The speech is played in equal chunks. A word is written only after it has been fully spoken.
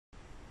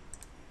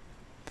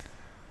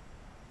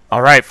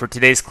All right, for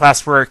today's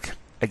classwork,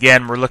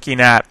 again, we're looking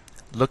at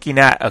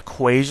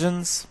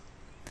equations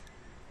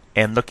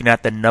and looking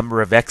at the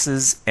number of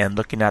x's and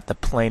looking at the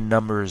plane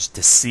numbers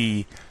to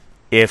see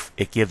if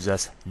it gives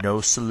us no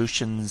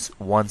solutions,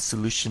 one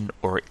solution,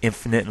 or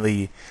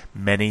infinitely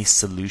many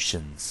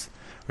solutions.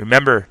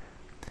 Remember,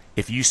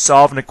 if you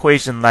solve an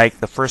equation like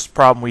the first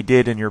problem we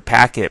did in your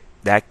packet,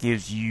 that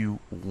gives you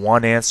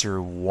one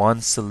answer, one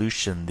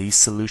solution, the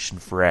solution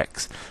for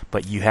x.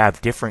 But you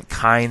have different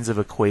kinds of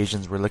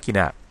equations we're looking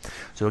at.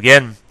 So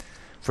again,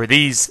 for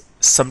these,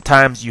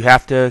 sometimes you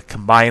have to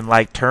combine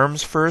like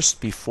terms first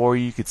before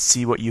you could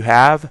see what you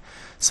have.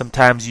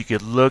 Sometimes you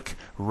could look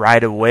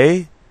right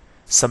away.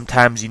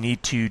 Sometimes you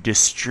need to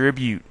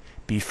distribute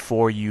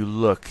before you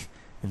look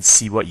and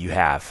see what you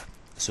have.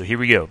 So here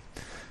we go.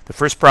 The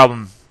first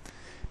problem,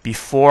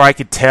 before I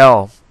could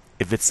tell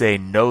if it's a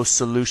no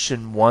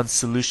solution, one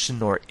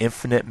solution, or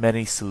infinite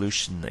many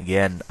solution,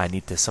 again, I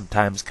need to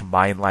sometimes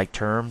combine like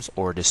terms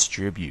or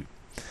distribute.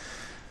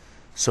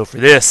 So for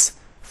this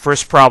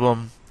first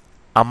problem,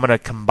 I'm going to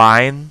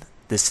combine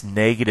this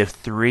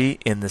 -3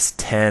 and this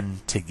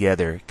 10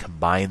 together.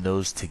 Combine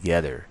those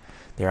together.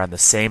 They're on the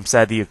same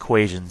side of the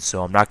equation,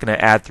 so I'm not going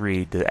to add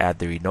 3 to add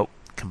 3. Nope,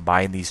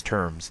 combine these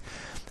terms.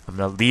 I'm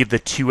going to leave the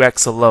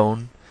 2x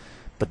alone,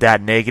 but that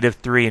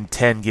 -3 and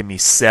 10 give me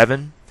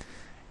 7.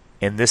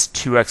 And this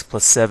 2x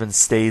plus 7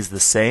 stays the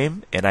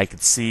same, and I can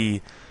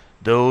see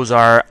those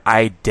are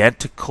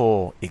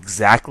identical,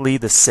 exactly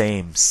the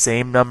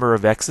same number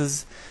of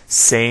x's,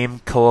 same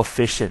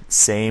coefficient,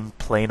 same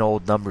plain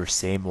old number,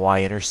 same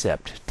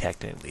y-intercept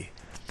technically.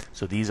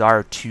 So these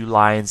are two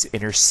lines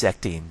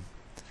intersecting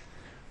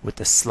with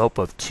the slope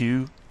of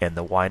 2 and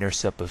the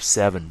y-intercept of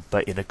 7.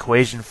 But in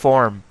equation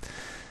form,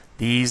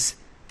 these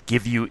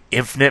give you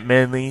infinite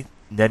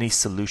many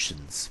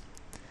solutions.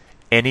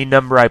 Any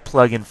number I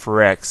plug in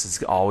for x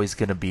is always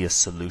going to be a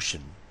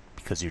solution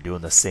because you're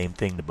doing the same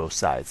thing to both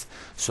sides.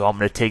 So I'm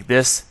going to take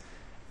this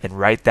and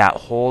write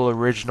that whole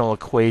original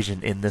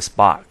equation in this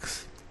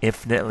box.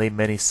 Infinitely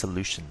many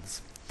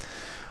solutions.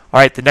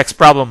 Alright, the next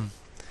problem.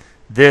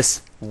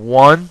 This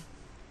 1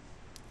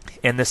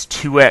 and this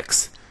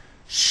 2x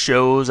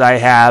shows I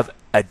have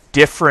a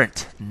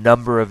different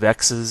number of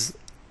x's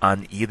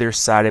on either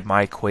side of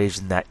my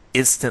equation that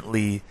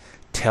instantly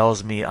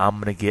tells me I'm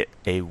going to get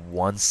a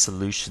one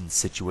solution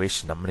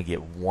situation. I'm going to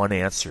get one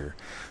answer.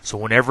 So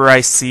whenever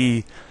I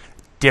see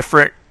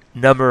different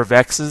number of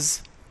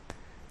x's,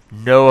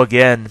 know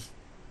again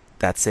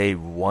that's a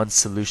one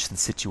solution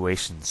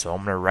situation. So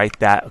I'm going to write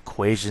that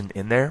equation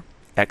in there.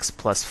 X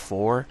plus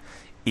 4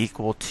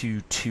 equal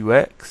to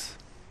 2x.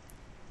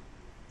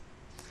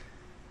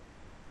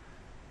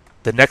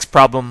 The next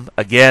problem,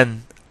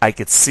 again, I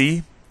could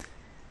see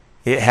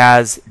it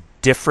has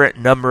different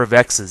number of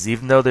x's.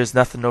 Even though there's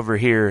nothing over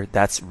here,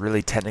 that's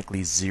really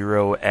technically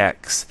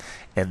 0x.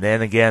 And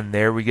then again,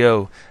 there we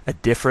go. A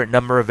different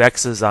number of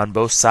x's on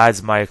both sides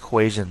of my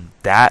equation.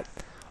 That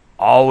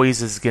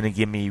always is going to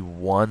give me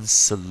one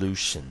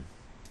solution.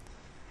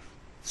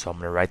 So I'm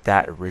going to write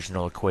that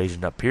original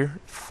equation up here.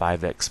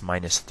 5x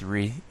minus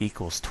 3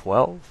 equals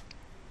 12.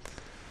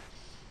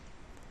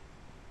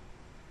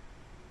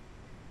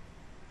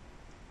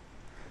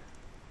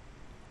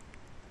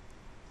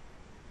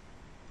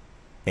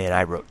 And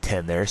I wrote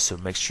 10 there, so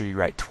make sure you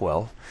write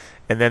 12.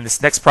 And then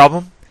this next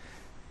problem,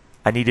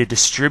 I need to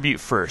distribute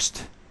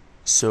first.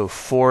 So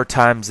 4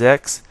 times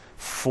x,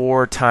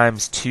 4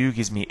 times 2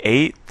 gives me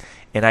 8.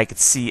 And I can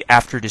see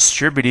after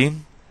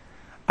distributing,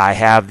 I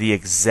have the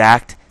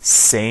exact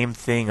same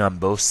thing on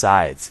both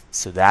sides.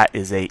 So that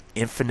is a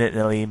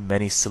infinitely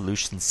many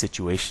solution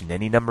situation.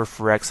 Any number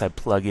for x I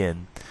plug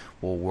in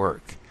will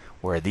work.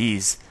 Where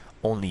these,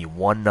 only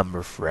one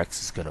number for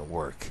x is going to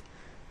work.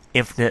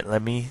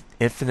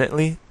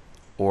 Infinitely,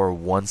 or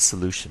one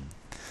solution.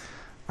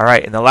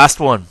 Alright, and the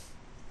last one.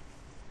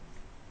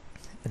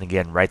 And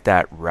again, write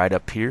that right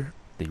up here,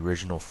 the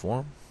original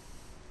form.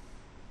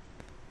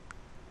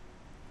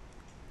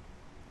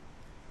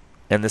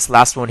 And this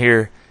last one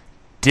here,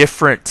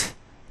 different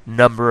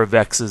number of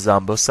x's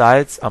on both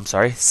sides. I'm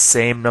sorry,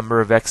 same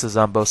number of x's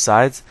on both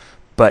sides,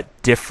 but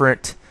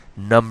different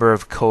number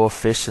of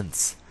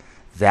coefficients.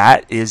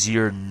 That is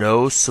your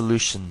no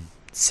solution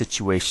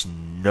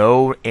situation.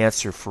 No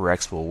answer for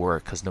x will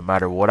work because no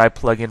matter what I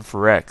plug in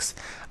for x,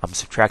 I'm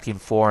subtracting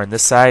 4 on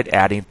this side,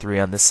 adding 3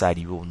 on this side.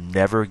 You will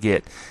never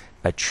get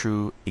a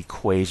true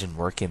equation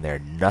working there.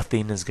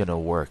 Nothing is going to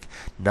work.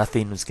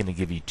 Nothing is going to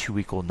give you two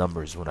equal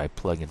numbers when I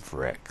plug in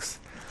for x.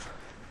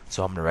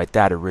 So I'm going to write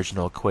that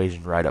original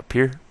equation right up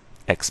here.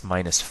 X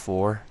minus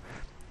 4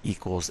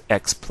 equals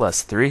x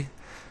plus 3.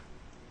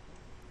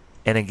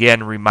 And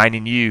again,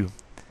 reminding you,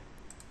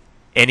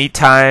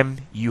 anytime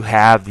you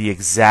have the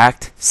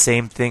exact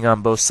same thing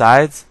on both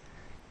sides,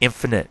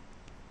 infinite.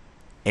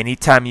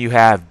 Anytime you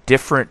have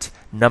different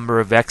number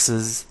of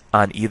x's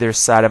on either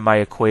side of my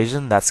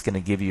equation, that's going to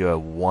give you a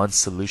one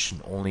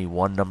solution. Only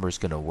one number is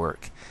going to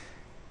work.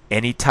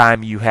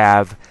 Anytime you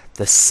have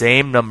the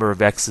same number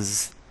of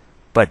x's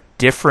but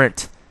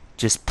different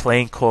just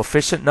plain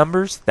coefficient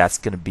numbers, that's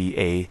going to be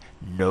a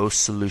no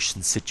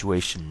solution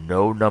situation.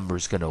 No number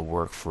is going to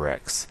work for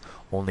x.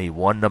 Only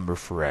one number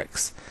for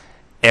x.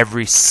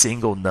 Every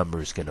single number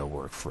is going to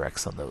work for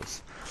x on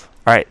those.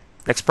 All right,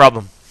 next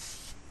problem.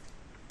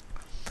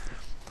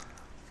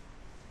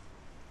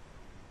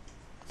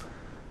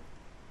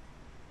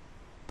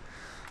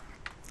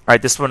 All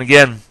right, this one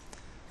again,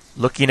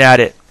 looking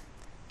at it,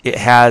 it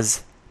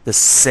has the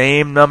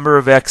same number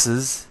of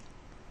x's,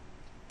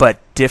 but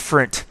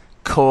different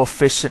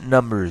coefficient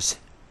numbers.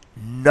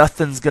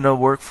 Nothing's going to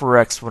work for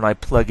x when I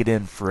plug it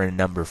in for a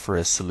number for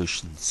a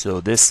solution.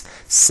 So this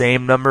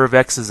same number of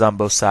x's on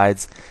both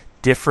sides,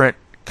 different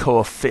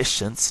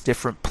coefficients,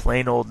 different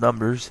plain old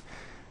numbers,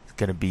 it's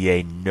going to be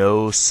a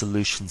no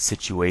solution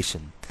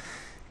situation.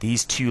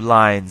 These two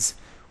lines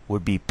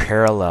would be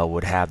parallel,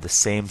 would have the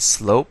same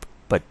slope,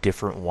 but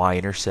different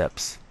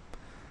y-intercepts.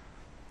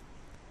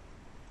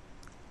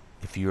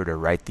 If you were to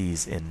write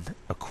these in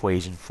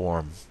equation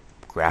form,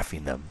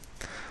 graphing them.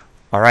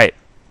 All right,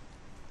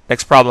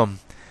 next problem.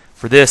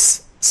 For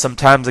this,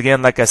 sometimes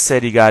again, like I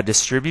said, you gotta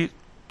distribute.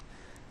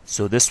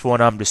 So this one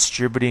I'm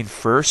distributing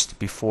first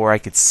before I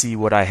could see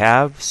what I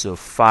have. So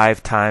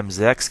 5 times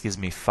x gives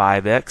me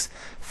 5x.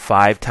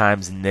 5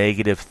 times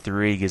negative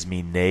 3 gives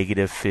me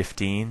negative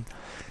 15.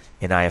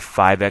 And I have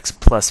 5x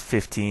plus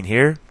 15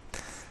 here.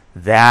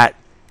 That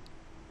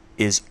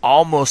is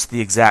almost the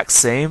exact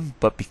same,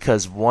 but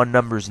because one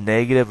number is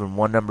negative and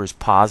one number is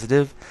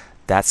positive,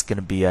 that's going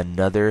to be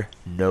another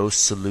no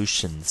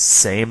solution.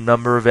 Same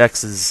number of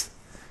x's,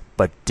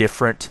 but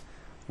different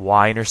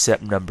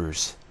y-intercept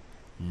numbers.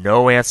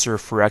 No answer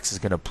for x is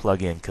going to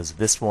plug in, because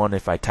this one,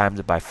 if I times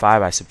it by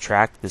 5, I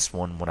subtract. This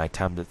one, when I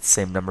times the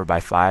same number by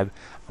 5,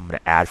 I'm going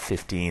to add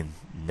 15.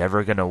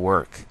 Never going to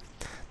work.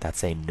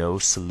 That's a no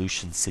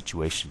solution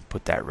situation.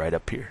 Put that right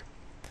up here.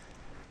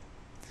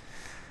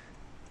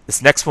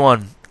 This next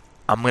one,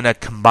 I'm going to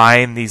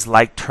combine these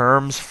like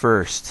terms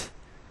first.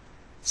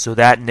 So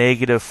that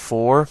negative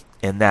 4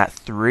 and that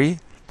 3,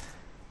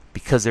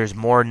 because there's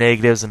more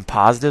negatives than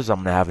positives, I'm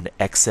going to have an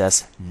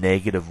excess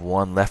negative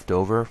 1 left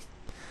over.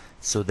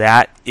 So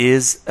that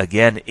is,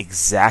 again,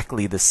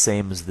 exactly the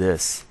same as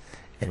this.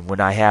 And when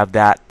I have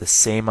that the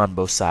same on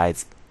both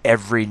sides,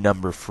 every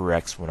number for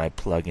x when I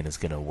plug in is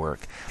going to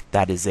work.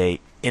 That is a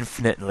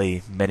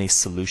infinitely many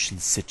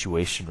solutions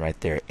situation right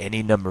there.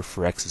 Any number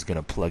for x is going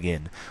to plug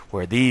in.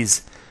 Where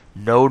these,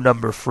 no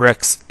number for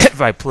x, if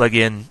I plug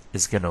in,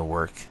 is going to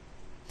work.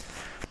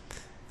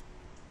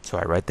 So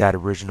I write that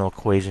original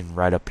equation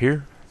right up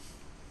here.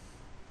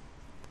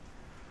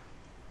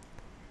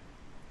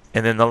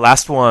 And then the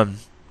last one,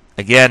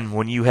 again,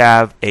 when you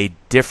have a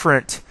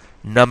different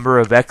number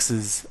of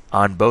x's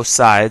on both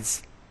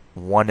sides,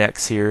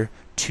 1x here,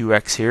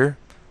 2x here,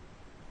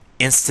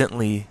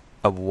 instantly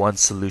a one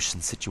solution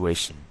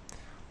situation.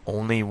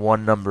 Only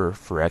one number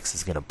for x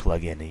is going to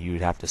plug in, and you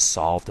would have to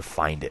solve to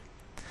find it.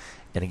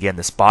 And again,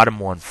 this bottom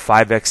one,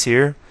 5x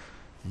here,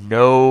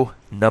 no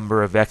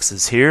number of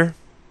x's here.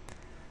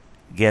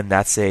 Again,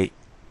 that's a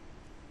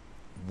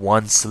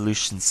one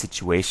solution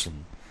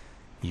situation.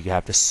 You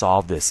have to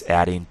solve this.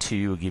 Adding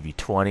 2 will give you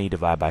 20,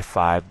 divide by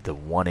 5. The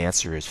one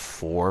answer is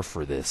 4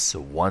 for this. So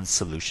one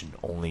solution,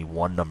 only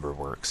one number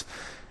works.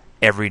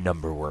 Every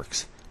number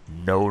works.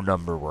 No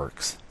number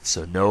works.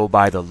 So know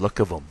by the look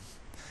of them.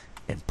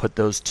 And put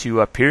those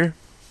two up here.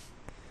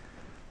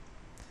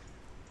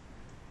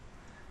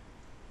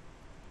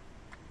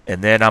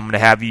 And then I'm going to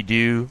have you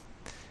do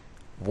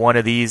one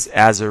of these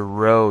as a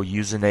row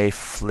using a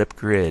flip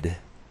grid.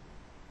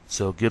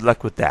 So good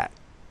luck with that.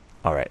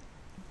 All right.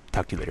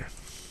 Talk to you later.